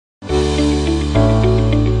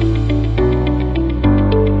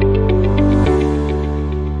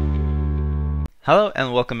Hello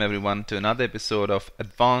and welcome everyone to another episode of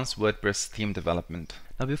Advanced WordPress Theme Development.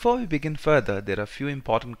 Now before we begin further, there are a few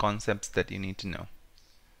important concepts that you need to know.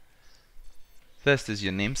 First is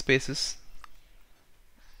your namespaces,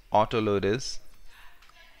 autoloaders,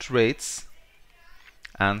 traits,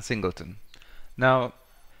 and singleton. Now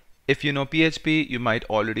if you know PHP, you might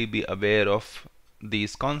already be aware of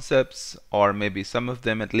these concepts, or maybe some of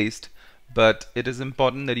them at least, but it is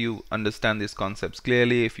important that you understand these concepts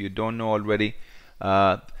clearly if you don't know already,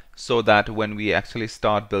 so that when we actually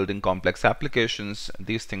start building complex applications,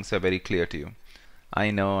 these things are very clear to you.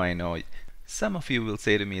 I know. Some of you will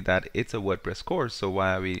say to me that it's a WordPress course, so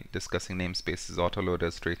why are we discussing namespaces,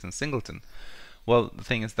 autoloaders, traits, and singleton? Well, the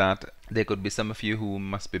thing is that there could be some of you who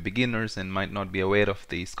must be beginners and might not be aware of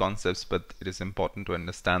these concepts, but it is important to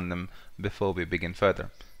understand them before we begin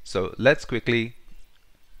further. So let's quickly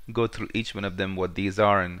go through each one of them, what these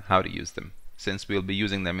are and how to use them, since we'll be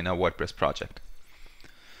using them in our WordPress project.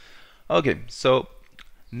 Okay, so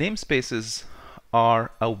namespaces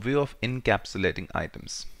are a way of encapsulating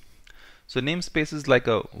items. So namespace is like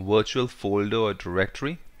a virtual folder or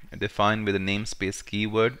directory defined with a namespace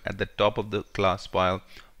keyword at the top of the class file,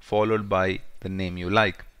 followed by the name you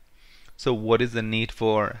like. So what is the need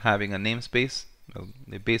for having a namespace? Well,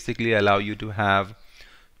 they basically allow you to have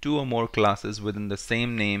two or more classes within the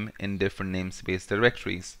same name in different namespace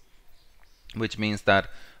directories, which means that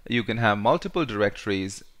you can have multiple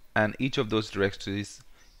directories, and each of those directories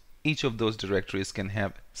can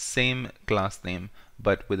have same class name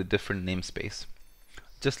but with a different namespace.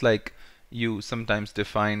 Just like you sometimes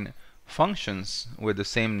define functions with the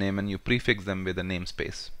same name and you prefix them with a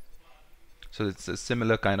namespace. So it's a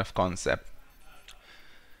similar kind of concept.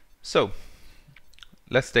 So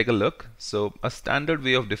let's take a look. So a standard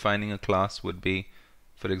way of defining a class would be,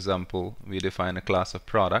 for example, we define a class of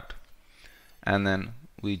product, and then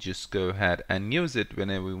we just go ahead and use it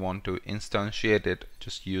whenever we want to instantiate it.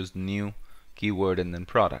 Just use new keyword and then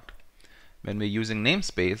product. When we're using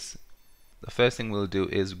namespace, the first thing we'll do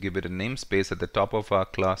is give it a namespace at the top of our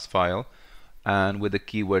class file, and with the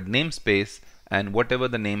keyword namespace and whatever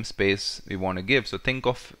the namespace we want to give. So think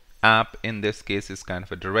of app in this case is kind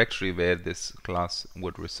of a directory where this class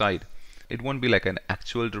would reside. It won't be like an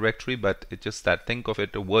actual directory, but it's just that think of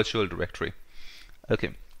it a virtual directory.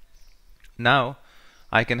 Okay, now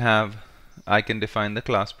I can define the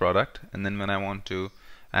class product, and then when I want to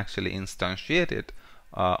actually instantiate it,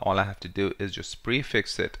 all I have to do is just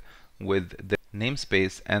prefix it with the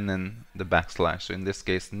namespace and then the backslash. So in this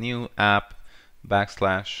case, new app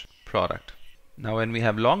backslash product. Now when we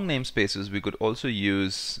have long namespaces, we could also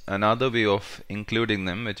use another way of including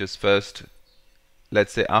them, which is first,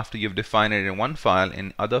 let's say after you've defined it in one file,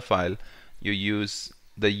 in other file you use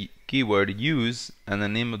the keyword use and the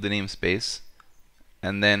name of the namespace,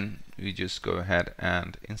 and then we just go ahead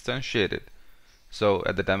and instantiate it. So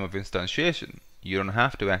at the time of instantiation, you don't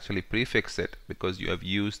have to actually prefix it because you have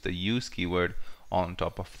used the use keyword on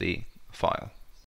top of the file.